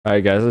All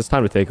right, guys, it's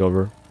time to take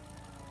over.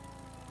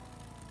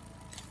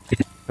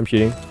 I'm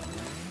cheating.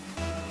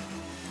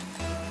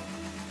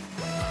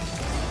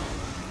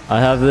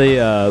 I have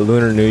the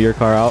Lunar New Year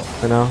car out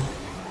for now.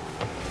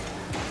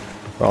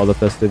 For all the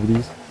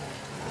festivities.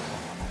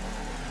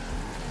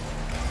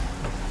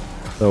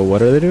 So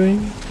what are they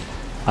doing?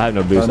 I have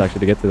no boost actually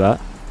to get to that.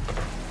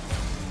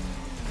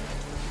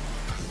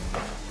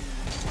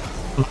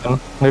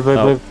 Leave.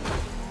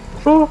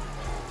 Oh.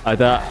 I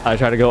thought I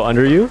tried to go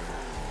under you.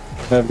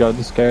 I've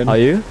gotten scared. Are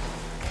you?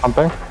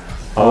 Pumping?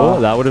 Oh,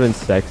 that would have been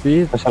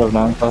sexy. I should have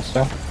known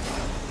faster.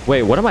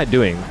 Wait, what am I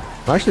doing?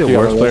 I'm actually the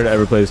worst player to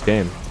ever play this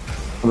game.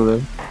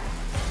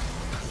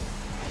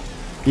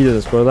 He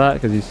doesn't score that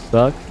because he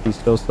sucks. He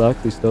still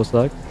sucks. He still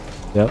sucks.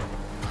 Yep.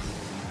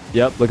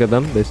 Yep, look at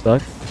them. They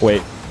suck.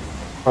 Wait.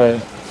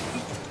 Wait.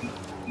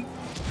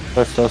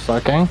 They're still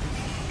sucking?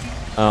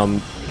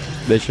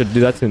 They should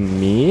do that to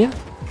me?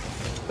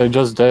 They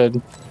just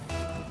did.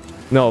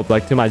 No,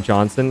 like to my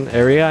Johnson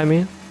area, I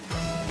mean.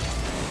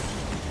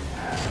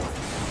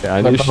 Yeah,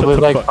 I They're need to probably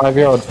like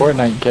 5-year-old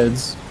Fortnite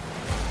kids.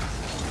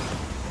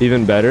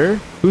 Even better?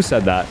 Who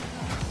said that?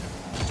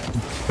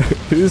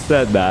 Who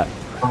said that?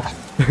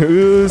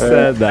 Who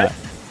said that?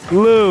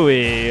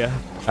 Louis.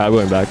 I'm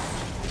going back.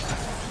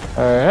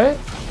 Alright.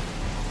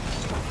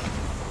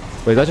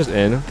 Wait, is that just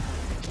in?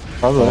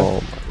 Probably.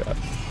 Oh my god.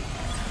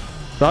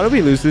 So how did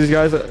we lose to these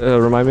guys?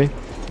 Remind me.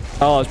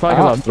 Oh, it's probably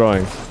because I was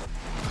throwing.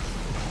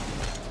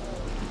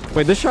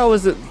 Wait, this shot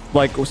was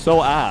like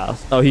so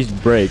ass. Oh, he's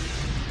break.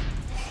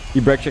 He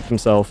break checked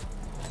himself.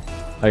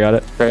 I got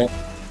it. Great.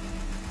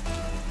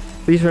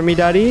 Please for me,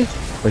 daddy.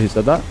 Wait, he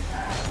said that?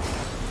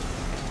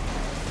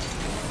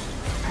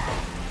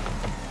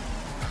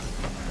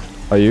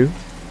 Are you? You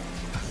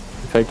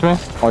faked me?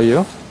 Are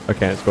you? I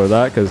can't score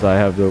that because I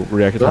have the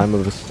reaction time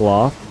of a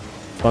sloth.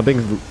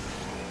 Bumping.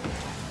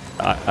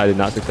 I did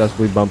not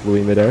successfully bump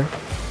Louis midair.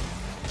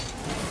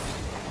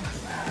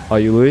 Are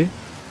you Louis?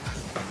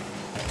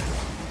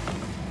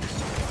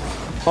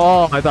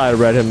 Oh, I thought I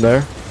read him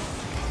there.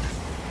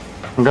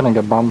 I'm gonna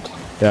get bumped.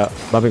 Yeah,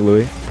 bumping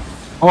Louis.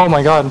 Oh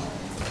my god.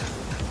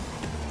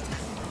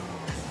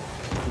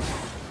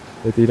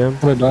 They beat him.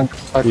 What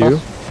are you doing? You?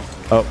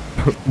 Oh.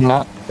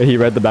 Not. He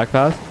read the back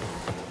pass.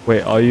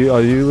 Wait, are you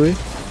Louis?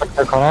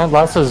 Corner.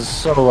 Last is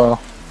so low.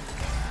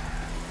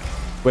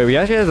 Wait, we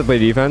actually have to play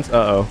defense?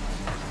 Uh-oh.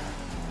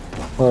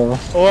 Oh.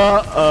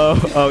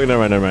 Oh, oh,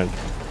 never mind.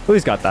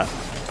 Louis got that.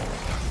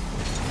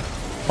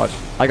 Watch.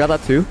 I got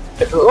that too.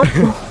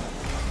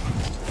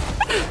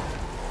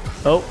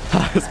 Oh,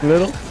 pass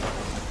middle.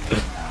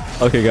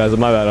 Okay, guys,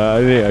 my bad.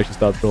 I need to actually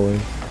stop trolling.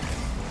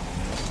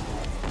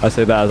 I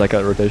say that as I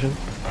cut rotation.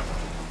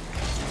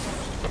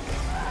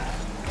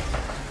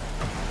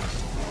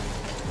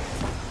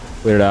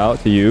 Clear it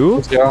out to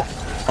you. Yeah.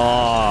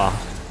 Ah,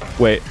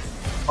 wait.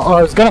 Oh,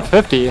 I was gonna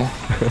 50.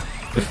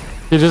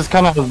 He just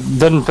kind of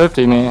didn't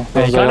 50 me.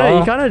 Yeah,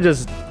 he kind of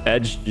just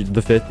edged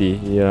the 50.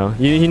 You know,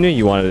 he knew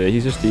you wanted it.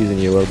 He's just teasing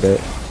you a little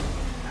bit.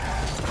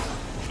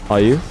 Are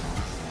you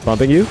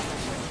bumping you?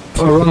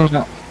 Oh, wrong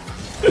now.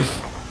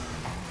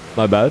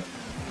 My bad.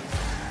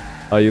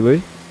 Are you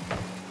Lee?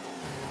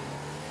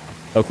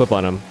 Oh, clip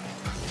on him.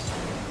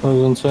 That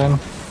was insane.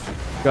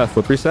 Got a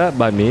flip reset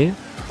by me.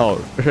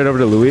 Oh, straight over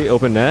to Louis.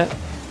 Open net.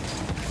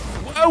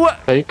 What?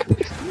 Fake.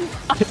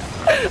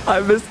 I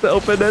missed the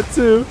open net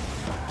too.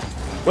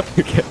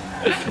 Okay.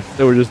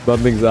 So we're just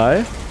bumping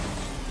Zigh.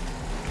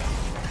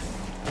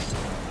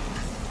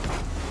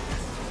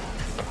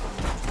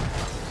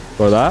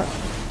 For that.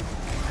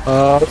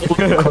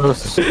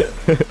 Close.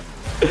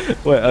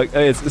 Wait,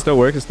 it still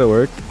works. It still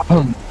works.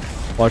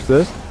 Watch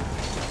this.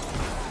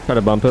 Try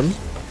to bump him.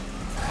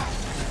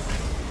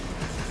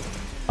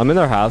 I'm in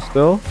their house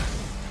still.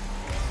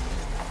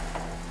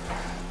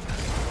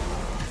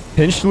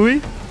 Pinch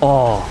Louis.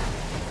 Oh.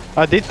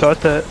 I did thought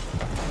that.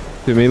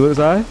 To me,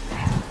 Zigh.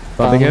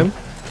 Bumping him.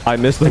 I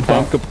missed the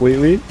bump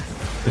completely.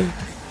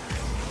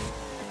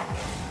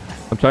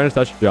 I'm trying to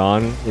touch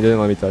John. He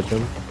didn't let me touch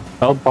him.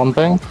 Oh,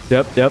 bumping.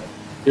 Yep.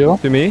 You?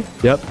 To me.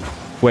 Yep.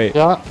 Wait.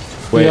 Yeah.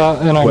 Wait. Yeah,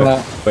 and I'm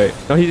that. Wait.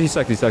 No, he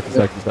sucked. He sucked.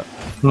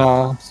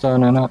 No,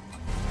 starting in it.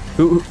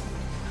 Who?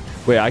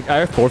 Wait,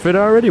 I forfeited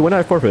already? When did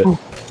I forfeit?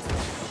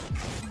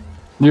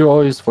 You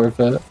always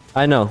forfeit.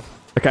 I know.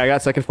 Okay, I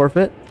got second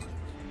forfeit.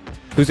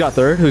 Who's got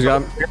third? Who's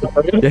got?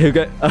 Yeah, who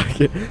got?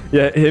 Okay.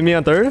 Yeah, hit me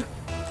on third.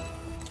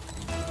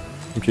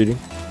 I'm cheating.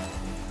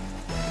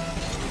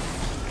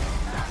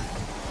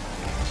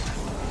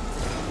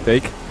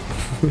 Fake.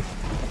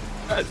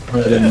 I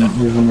didn't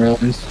even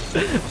realize.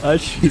 I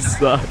actually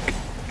suck.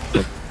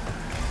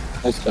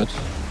 Nice touch.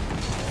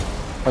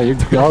 Oh, you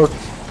go.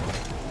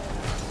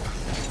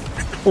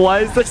 Why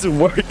is this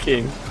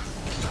working?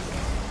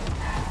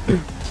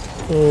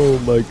 Oh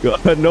my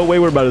god. No way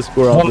we're about to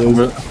score off this.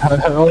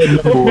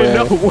 No way.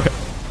 No way.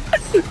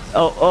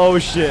 Oh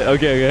shit.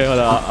 Okay, hold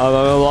on.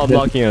 I'm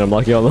locking in. I'm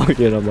locking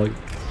in.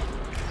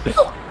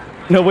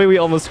 No way we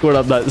almost scored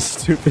off that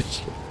stupid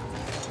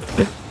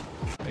shit.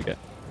 Okay.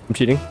 I'm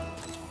cheating.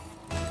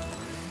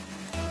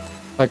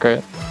 Like,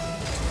 great.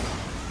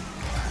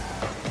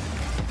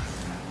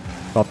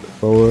 Pop it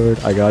forward.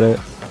 I got it.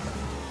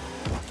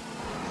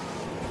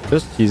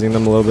 Just teasing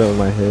them a little bit with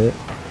my hit.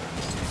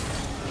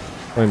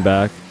 Going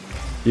back.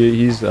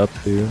 He's up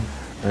too.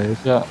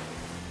 Nice. Yeah.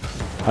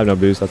 I have no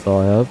boost. That's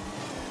all I have.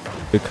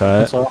 Good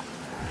cut. So,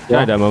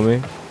 Yeah, demo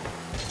me.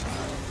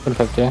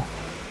 50.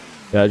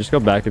 Yeah, just go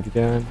back if you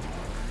can.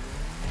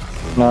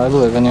 No, I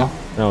believe in you.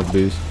 No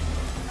boost.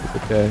 It's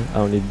okay. I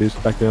don't need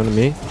boost back down to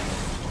me.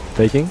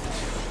 Faking.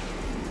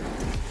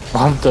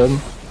 I'm dead.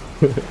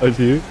 That's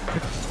you.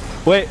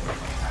 Wait.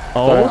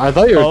 Oh. Sorry, I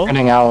thought you were Oh.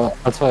 getting out.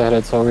 That's why I hit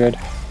it so weird.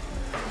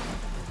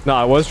 No,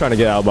 I was trying to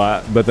get out,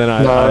 but then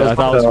I thought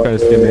I was not trying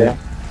to that. skim Yeah. it.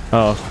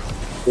 Oh.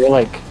 You're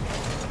like,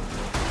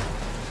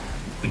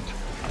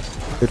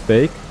 Good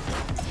fake.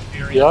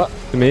 yeah,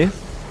 To me.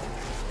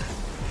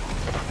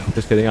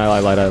 Just kidding. I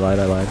lied.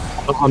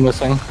 I'm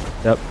missing.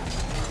 Yep.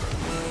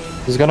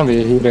 There's gonna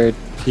be a heater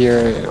to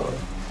your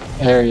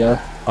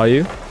area. Are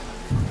you?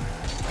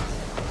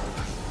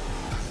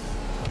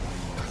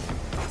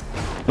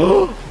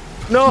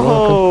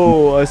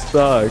 No! I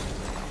suck.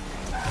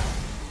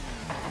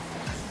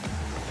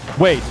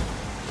 Wait.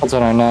 That's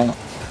on our net.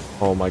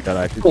 Oh my god,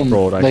 I actually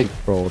trolled. I actually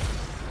trolled.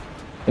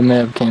 It may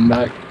have came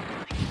back.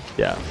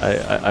 Yeah,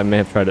 I may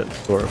have tried to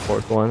score a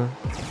fourth one.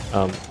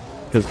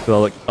 Because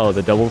like, oh,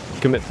 the double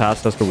commit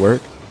pass has to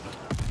work.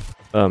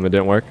 It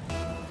didn't work.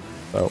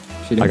 So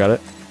I got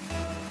it.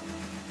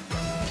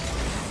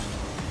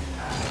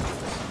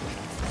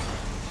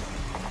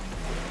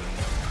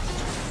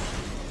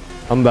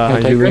 I'm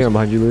behind you, Louis. I'm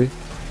behind you, Louis.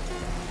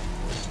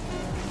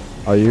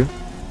 Are you?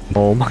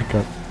 Oh my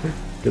god.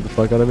 Get the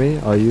fuck out of me.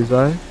 Are you,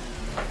 Zigh?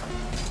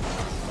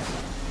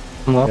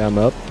 I'm up. Yeah, I'm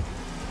up.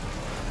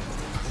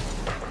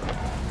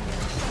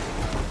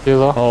 Too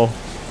low. Oh,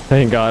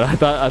 thank god.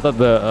 I thought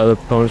the other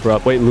opponents were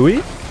up. Wait,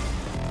 Louis?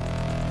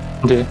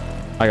 Dude.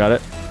 I got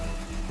it.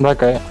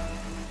 Back right.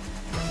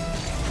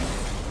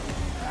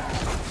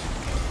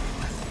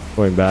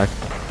 Going back.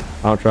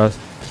 I don't trust.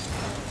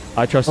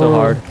 I trust so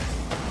hard.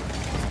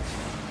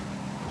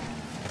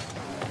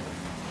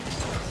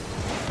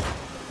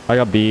 I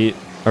got beat.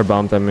 Or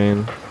bumped, I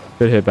mean.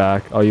 Good hit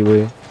back. Oh, you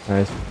Louis.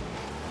 Nice.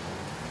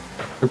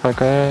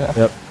 Back right.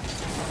 Yep.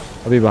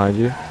 I'll be behind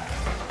you.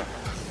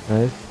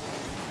 Nice.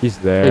 He's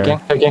there.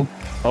 Taking.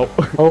 Oh.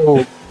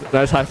 Oh.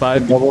 Nice high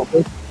five. Double.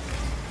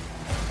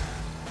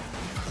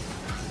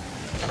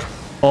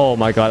 Oh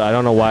my god, I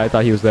don't know why I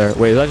thought he was there.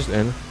 Wait, is that just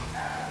in?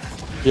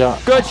 Yeah.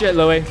 Good shit,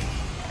 Louis.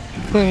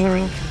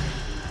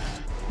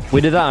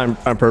 We did that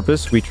on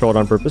purpose. We trolled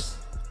on purpose.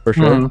 For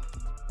sure.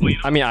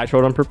 I mean, I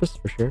trolled on purpose.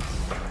 For sure.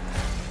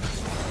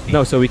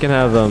 No, so we can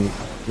have,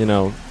 you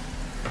know,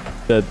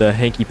 the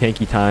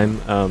hanky-panky time,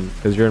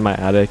 because you're in my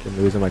attic and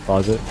Louis in my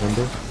closet,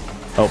 remember?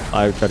 Oh,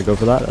 I tried to go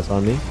for that. That's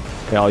on me.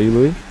 Hey, all you,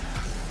 Louis?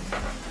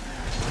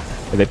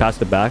 Hey, they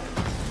passed it back.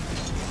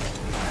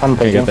 I'm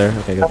Okay, taking. get there.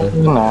 Okay, get there.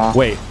 Nah.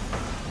 Wait.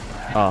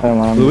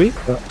 Oh, Louis?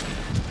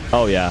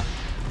 Oh, yeah.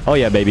 Oh,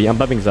 yeah, baby. I'm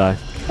bumping Zigh.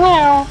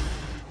 I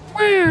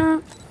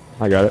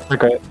got it.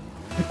 Okay.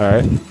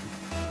 Alright.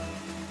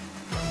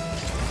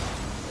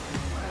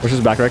 Where's his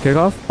back right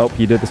kickoff? Oh,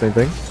 he did the same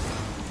thing.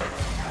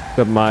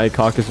 Except my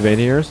cock is vain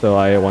here, so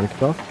I won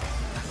kickoff.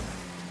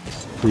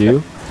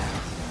 You?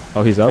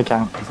 Oh, he's up? I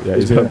can't. Yeah,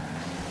 he's up.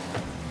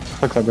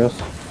 Looks like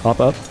this. Pop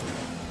up.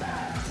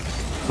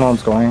 No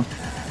one's going.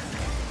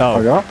 Oh,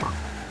 I go. I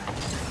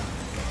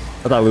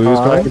thought Louis was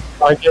going.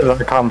 I give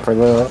it a comment for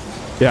that.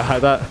 Yeah, I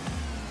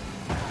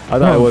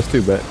thought it was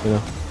too, but, you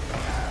know.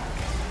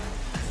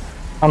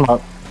 I'm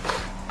up.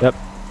 Yep.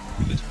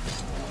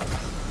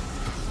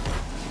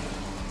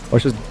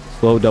 Watch this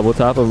slow double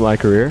tap of my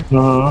career.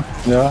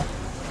 Yeah.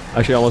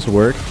 Actually, almost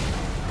worked.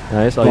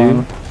 Nice, all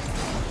you.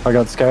 I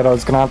got scared I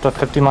was gonna have to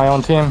 50 my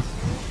own team.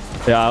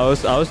 Yeah, I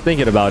was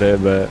thinking about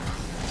it, but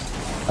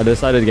I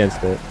decided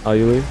against it. All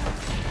you leave?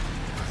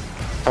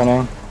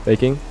 Turning.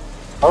 Faking?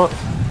 Oh.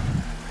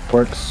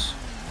 Works.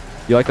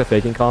 You like the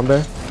faking comb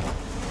there?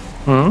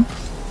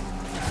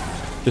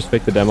 Just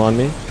fake the demo on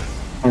me?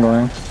 I'm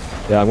going.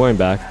 Yeah, I'm going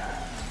back.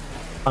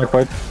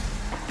 Backward.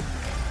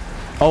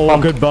 Oh,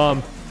 Bump. good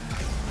bump.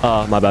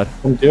 My bad.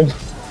 Thank you.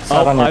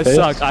 Oh, I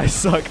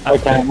suck.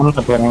 Okay, I'm not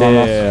putting on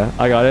this. Yeah,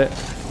 I got it.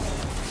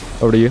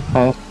 Over to you.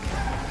 Nice.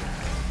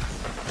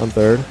 I'm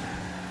third.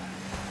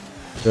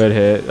 Good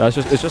hit.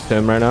 It's just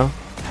him right now.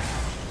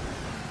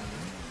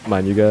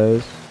 Mind you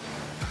guys.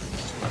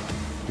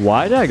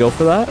 Why did I go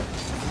for that?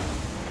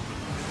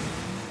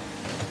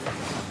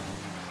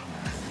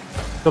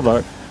 Good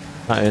luck.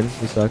 Not in.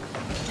 He sucks.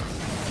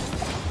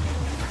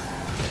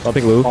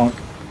 Bumping Lou. Bonk.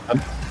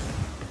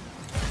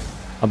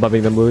 I'm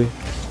bumping them, Louis.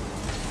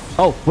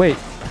 Oh, wait.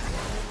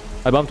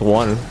 I bumped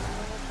one.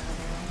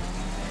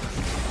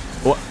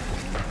 What?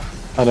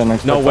 I didn't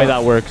expect No way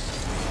that works.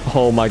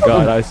 Oh my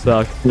god, I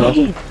suck.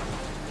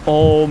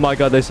 Oh my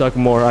god, they suck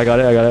more. I got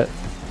it.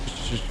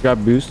 Just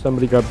grab boost.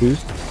 Somebody grab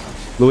boost.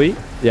 Louis?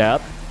 Yeah.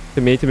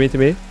 To me.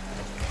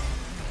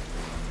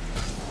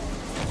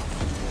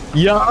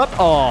 Yup.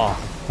 Oh.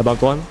 I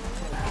bumped one.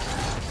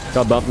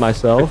 Got bumped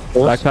myself.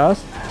 Back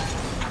pass.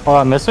 Oh,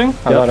 I'm missing? I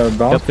thought I would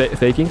bounce. Yep.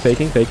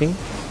 Faking.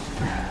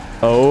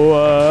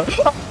 Oh,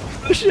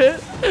 oh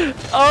shit.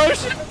 Oh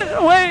shit.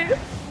 Wait.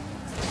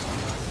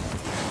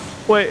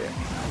 Wait.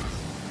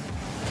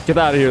 Get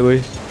out of here,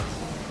 Luiz.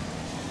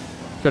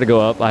 Try to go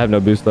up. I have no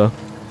boost though.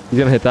 He's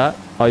gonna hit that.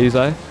 I'll use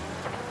Zigh.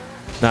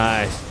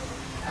 Nice.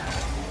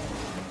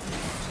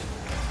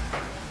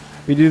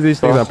 We do these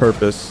things on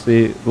purpose.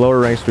 The lower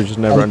ranks would just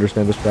never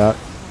understand the strat.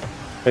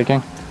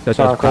 Faking. Such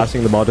as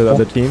passing the ball to the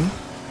other team.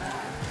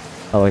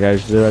 Oh, like I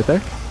just did right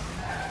there.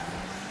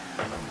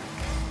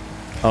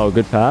 Oh,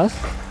 good pass.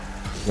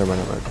 Never mind,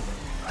 never mind.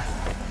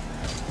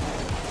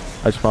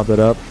 I just popped it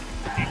up.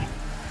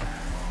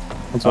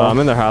 I'm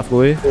in their half,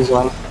 Luiz.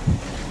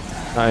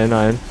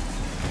 9-9.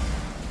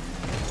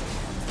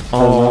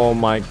 Oh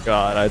my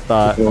god, I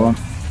thought.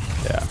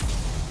 Yeah.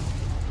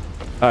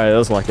 Alright,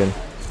 let's lock in.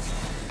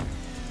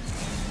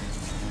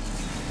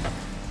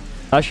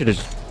 I should have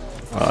just.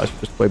 I should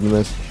just played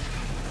this.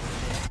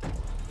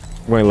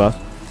 I'm going left.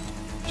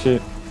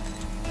 Shit.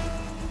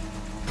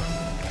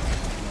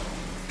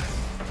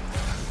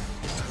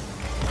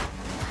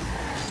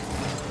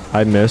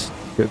 I missed.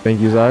 Good, thank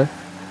you, Zigh.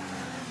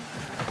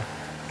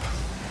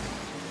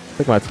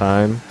 Took my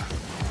time.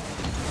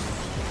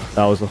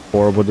 That was a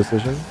horrible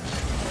decision.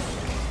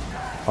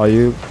 Are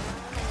you?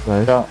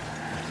 Nice. Yeah.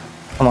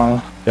 Come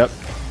on. Yep.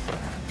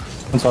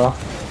 That's all.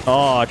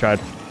 Oh, I tried.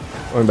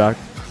 Going back.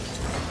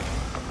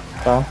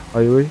 Yeah.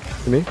 Are you Luiz?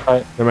 To me?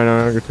 Right. Am I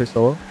no longer take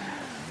solo?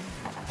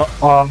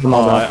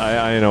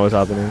 I know what's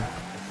happening.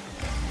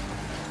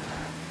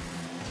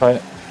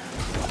 Right.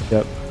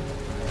 Yep.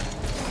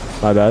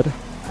 My bad.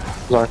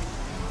 Sorry.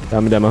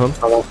 I'm a demo him.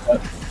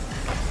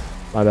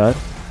 My bad.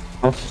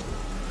 Yes.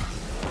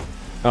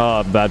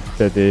 Oh, bad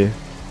 50.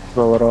 A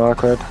little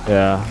awkward.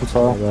 Yeah. That's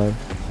all. My bad.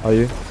 Are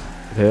you?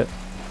 Good hit.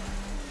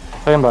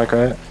 Playing back,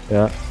 right?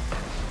 Yeah.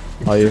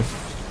 Are you?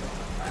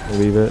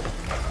 Leave it.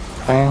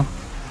 Playing.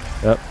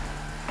 Yep.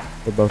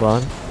 We're both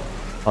on.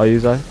 I'll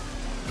use Zigh.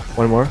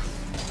 One more.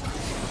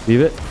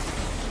 Leave it.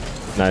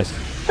 Nice.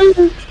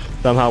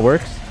 Somehow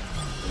works.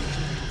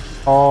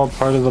 All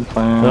part of the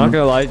plan. I'm not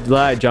gonna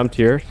lie, I jumped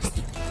here.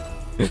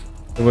 I'm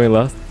going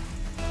left.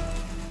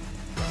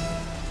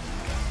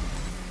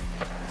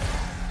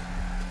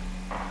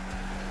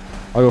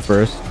 I'll go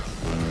first.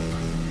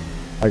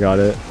 I got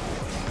it.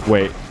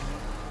 Wait.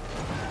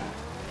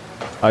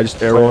 I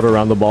just air rolled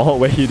around the ball.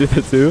 Wait, you did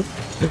it too?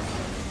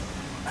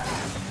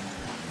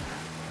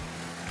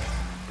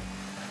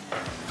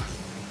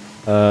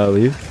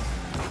 Leave.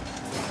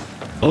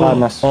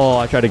 Oh,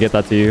 I tried to get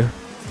that to you.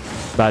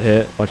 Bad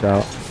hit. Watch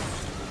out.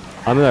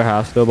 I'm in their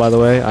half still, by the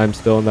way. I'm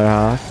still in their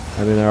half.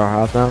 I'm in their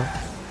half now.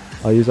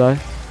 I'll use Zigh.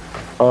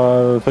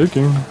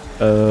 Faking.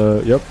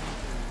 Yep.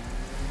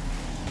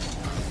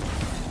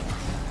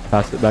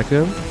 Pass it back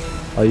to him.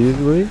 I'll use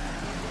Luiz.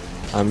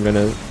 I'm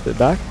gonna sit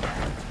back.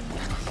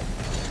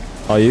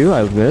 I'll you.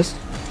 I missed.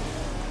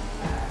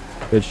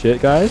 Good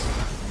shit, guys.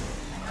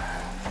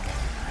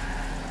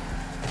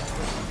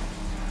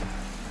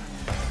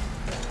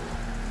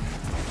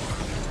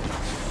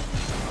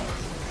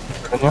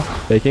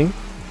 Baking.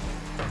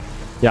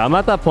 Yeah, I'm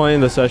at that point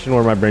in the session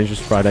where my brain's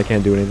just fried. I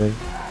can't do anything.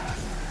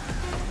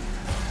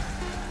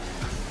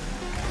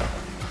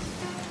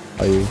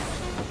 Are you?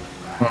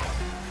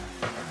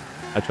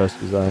 I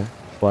trust you, Zigh.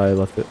 That's why I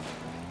left it.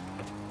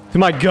 To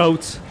my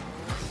goats!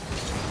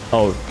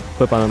 Oh,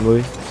 flip on him,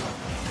 Luiz.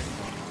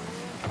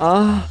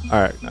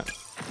 Alright.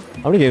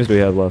 How many games do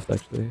we have left,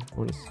 actually? I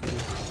want to see.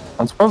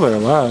 That's probably our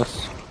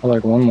last. Or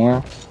like one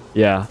more.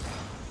 Yeah.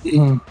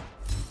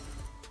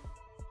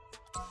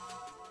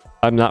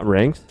 I'm not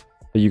ranked.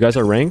 But you guys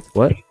are ranked?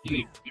 What?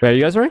 Wait, are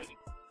you guys ranked?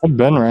 I've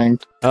been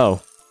ranked. Oh.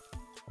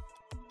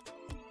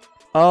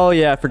 Oh,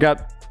 yeah. I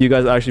forgot you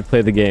guys actually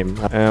played the game.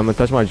 I'm gonna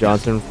touch my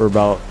Johnson for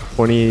about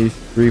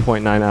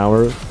 23.9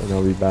 hours, and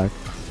I'll be back.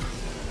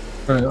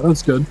 Alright,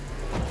 that's good.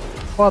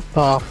 What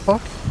the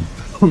fuck?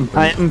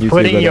 I am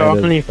putting your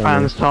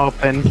OnlyFans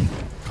open.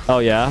 Oh,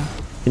 yeah?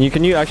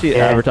 Can you actually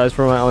advertise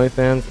for my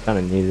OnlyFans? I kind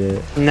of need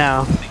it.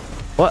 No.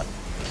 What?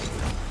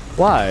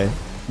 Why?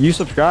 You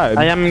subscribe.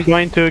 I am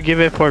going to give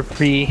it for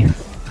free.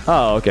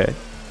 Oh, okay.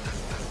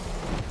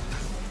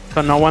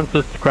 So no one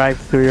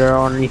subscribes to your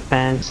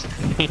OnlyFans.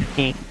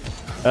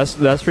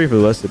 That's free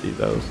publicity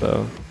though,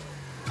 so.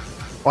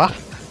 What?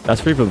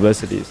 That's free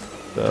publicity,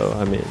 so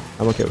I mean,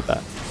 I'm okay with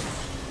that.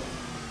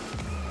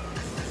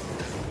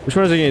 Which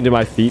one is it gonna do?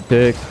 My feet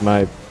pics,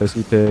 my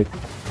pussy pic?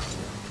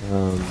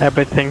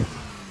 Everything.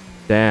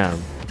 Damn.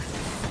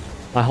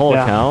 My whole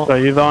account? So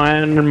you don't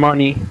earn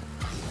money.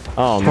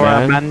 Oh, for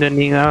man.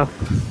 Abandoning us.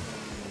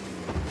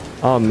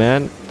 Oh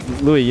man,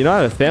 Luiz, you know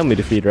I have a family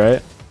to feed,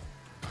 right?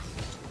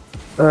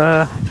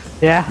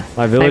 Yeah.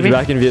 My village maybe.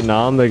 back in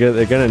Vietnam, they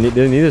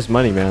need this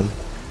money, man.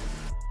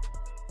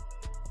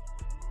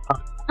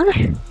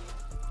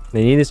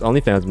 They need this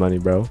OnlyFans money,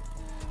 bro.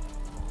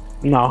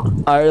 No.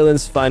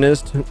 Ireland's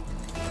finest.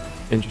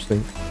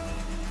 Interesting.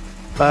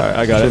 Alright,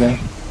 I got it.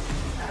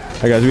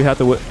 Alright, guys, we have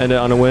to end it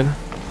on a win.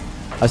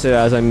 I say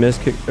that as I miss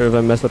kick, or if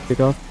I mess up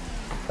kickoff.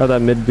 Got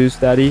that mid boost,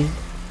 daddy.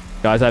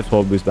 Guys, I have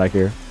 12 boosts back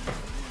here.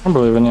 I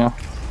believe in you.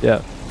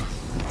 Yeah.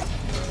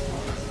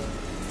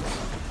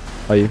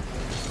 Are you?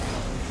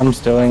 I'm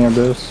stealing your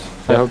boost.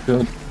 I Yep. hope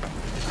you.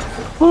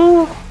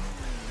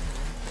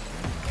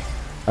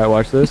 Alright,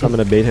 watch this. I'm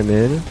gonna bait him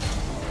in.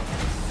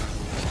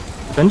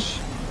 Pinch?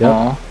 Yep.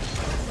 Aw.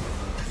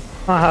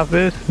 I have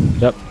this.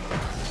 Yep.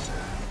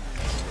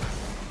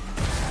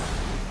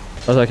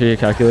 That was actually a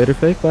calculator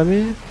fake by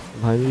me.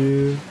 Behind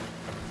you.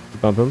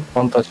 Bump him.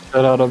 Want the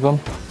shit out of him.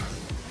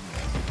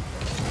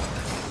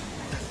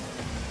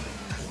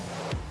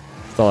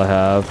 That's all I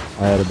have.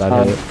 I had a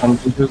bad hit. I'm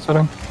just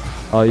sitting.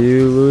 Are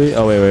you, Louis?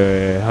 Oh,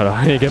 wait. Hold on.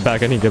 I need to get back.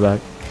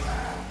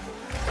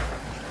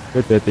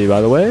 Good 50,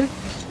 by the way.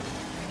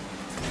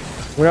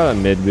 We got a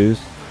mid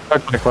boost.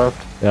 Back left.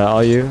 Yeah,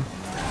 are you?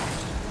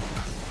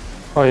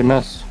 Oh, you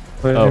missed.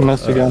 Wait, Oh, you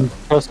missed again.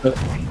 Press it.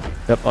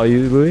 Yep, are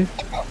you, Louis?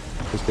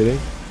 Just kidding.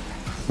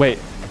 Wait,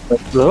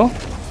 Blue?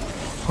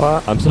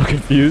 What? I'm so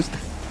confused.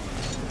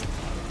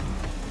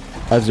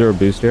 I have 0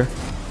 boost here.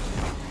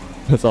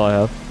 That's all I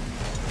have.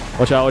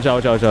 Watch out.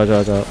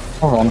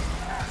 Hold on.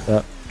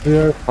 Yeah,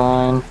 You're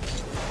fine.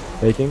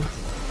 faking.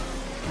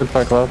 Get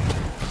back left.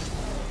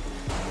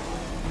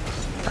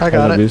 I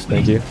got There's a it. boost,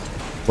 thank you.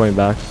 Going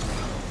back.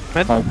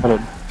 I put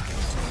it.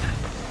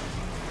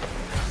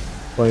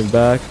 Going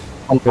back.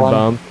 I'm Good fine.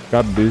 bump.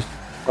 Grab the boost.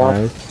 Oh.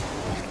 Nice.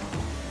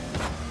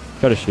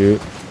 Try to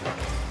shoot.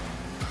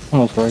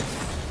 Almost worked.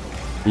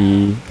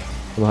 E.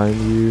 Behind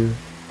you.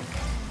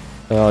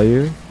 Are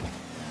you?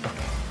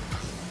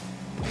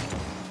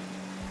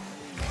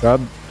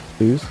 Grab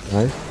boost.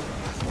 Nice.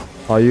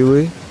 Are you,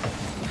 Lee?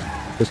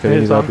 Just kidding.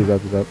 He's up.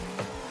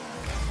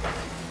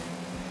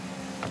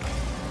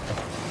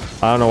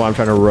 I don't know why I'm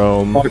trying to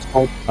roam.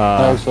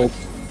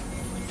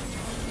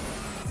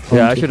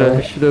 Yeah, I should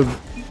have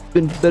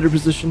been better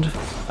positioned.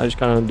 I just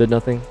kind of did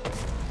nothing.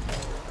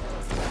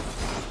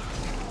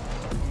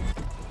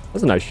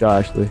 That's a nice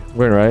shot, actually.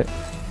 We're in right.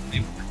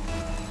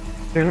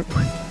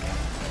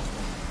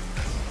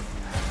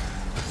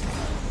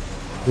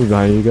 Who's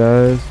behind you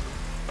guys?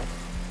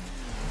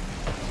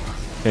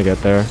 Can't get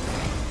there.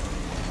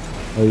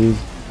 I'll use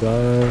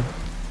that.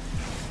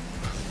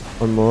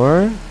 One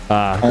more.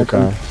 Ah,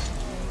 okay.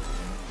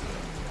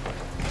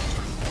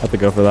 Have to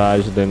go for that. I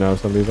just didn't know if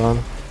somebody's on.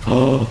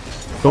 Oh,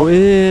 go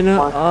in.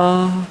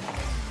 Oh,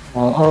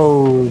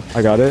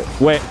 I got it.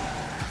 Wait.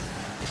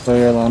 so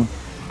you're then.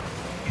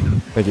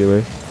 Thank you,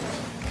 Lee.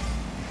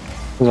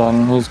 He's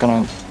on. He's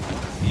gonna.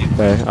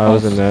 Okay, I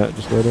was in net,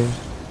 just waiting.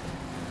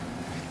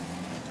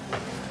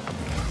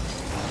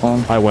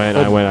 Fine. I went.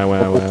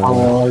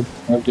 Oh,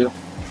 I do.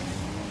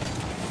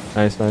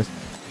 Nice.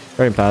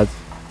 Wearing pads.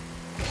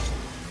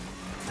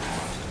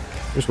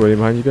 Just waiting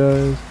behind you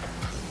guys.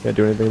 Can't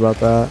do anything about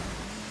that.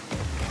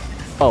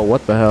 Oh,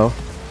 what the hell?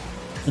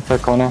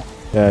 That corner.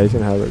 Yeah, he's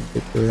gonna have a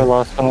victory. The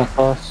last one was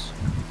cross.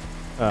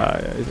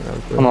 Yeah, he's gonna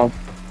have a Come on.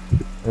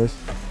 Nice.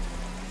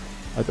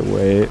 I have to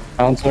wait.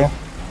 Bouncer.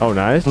 Oh,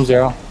 nice. I'm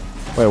 0.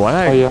 Wait, why did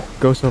I Oh, yeah.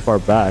 go so far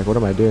back? What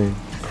am I doing?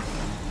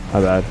 My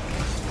bad.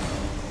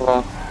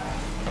 Well,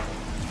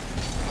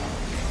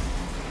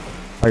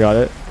 I got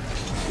it.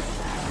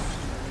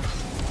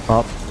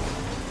 Pop.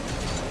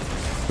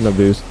 No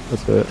boost.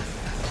 That's it.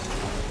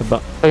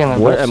 taking the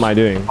What boost. am I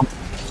doing?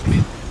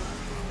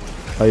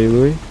 Are you,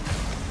 Louis?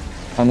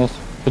 On this.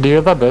 Did you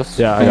get that boost?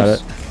 Yeah, I got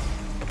it.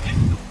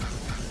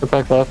 Get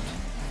back left.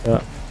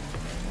 Yeah.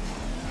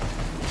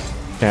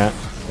 Can't.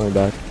 Going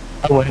back.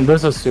 Oh, wait,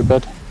 this is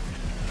stupid.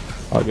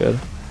 All good.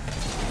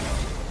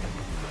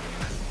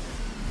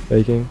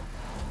 Faking.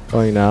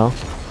 Going now.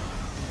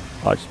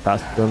 I just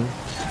passed them.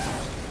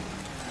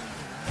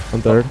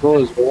 1/3.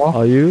 Goal as well.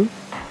 Are you?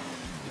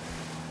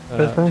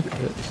 This way?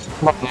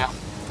 Come on, yeah.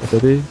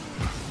 City?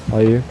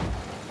 Are you?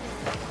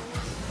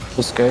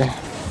 This guy.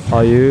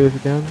 Are you if you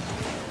can?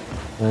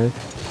 Nice.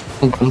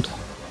 Opened.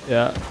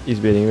 Yeah, he's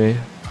beating me.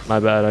 My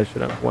bad, I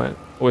should have went.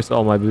 Wasted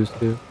all my boost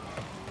too.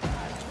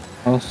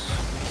 Nice.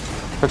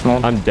 Quick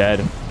man. I'm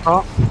dead.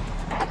 Oh,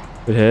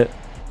 Good hit.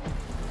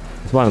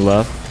 There's one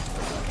left.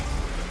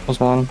 There's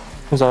one.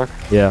 He's arc.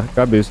 Yeah,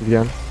 grab boost if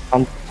you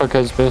can. Took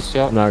his boost,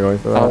 yeah. I'm not going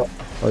for that.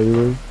 Are you,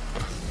 Louis?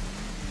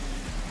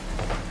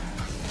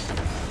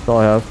 That's all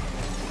I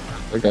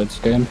have. The guy's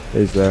game.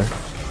 He's there.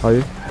 Are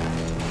you?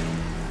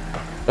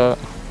 Yeah.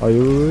 Are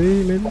you,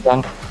 Louis, maybe?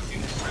 Done.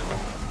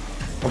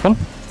 Open?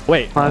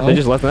 Wait, they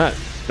just left that.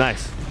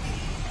 Nice.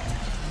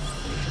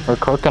 We're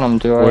cooking them,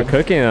 dude. We're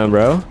cooking them,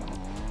 bro.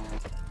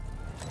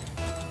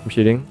 I'm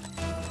shooting.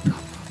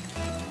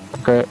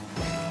 Okay.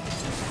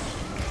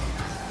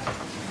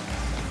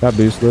 Got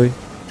boost, Louis.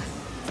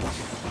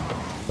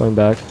 Going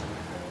back.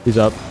 He's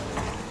up.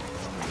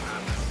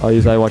 I'll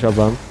use that. Watch out,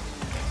 bump.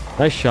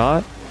 Nice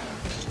shot.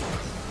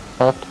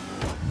 Left.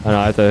 I know,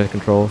 I have to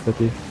control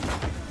 50.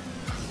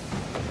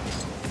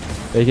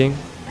 Faking.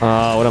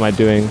 What am I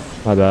doing?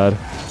 My bad.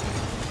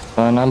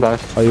 Fine, I'm back.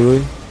 Are you,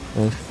 Louis?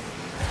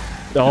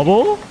 Nice.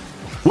 Double?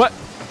 What?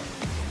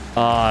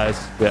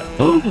 It's, yeah.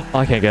 Oh,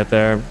 I can't get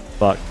there.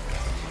 Fuck.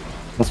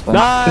 That's fine.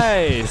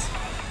 Nice!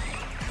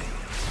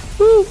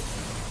 Woo!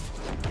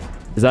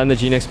 Is that in the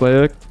G next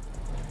playbook?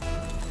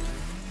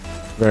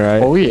 Very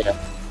right. Oh, yeah.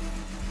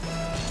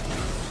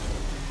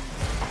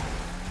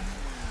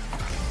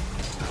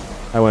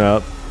 I went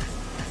up.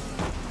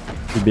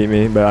 He beat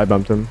me, but I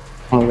bumped him.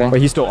 Okay.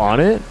 Wait, he's still on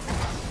it?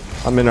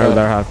 I'm in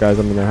their half, guys.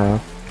 I'm in their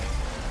half.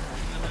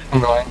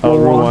 I'm going. Oh,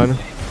 rule 1.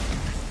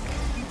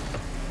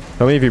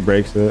 Tell me if he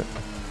breaks it.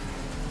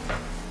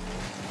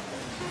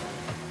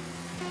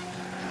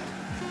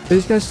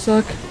 These guys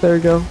suck. There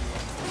we go.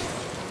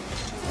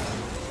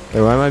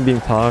 Wait, why am I being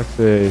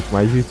toxic?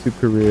 My YouTube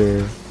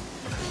career.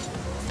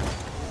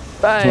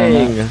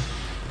 Bang!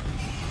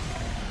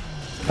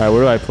 Alright,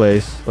 where do I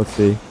place? Let's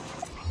see.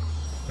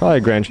 Probably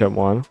Grand Champ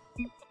 1.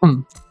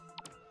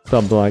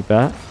 Something like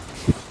that.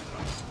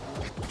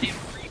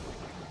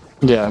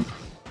 Yeah.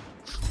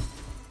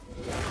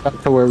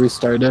 Back to where we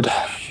started.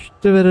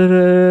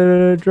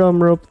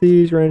 Drum roll,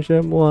 please. Grand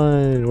Champ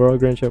 1. World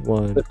Grand Champ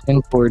 1.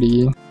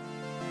 1540.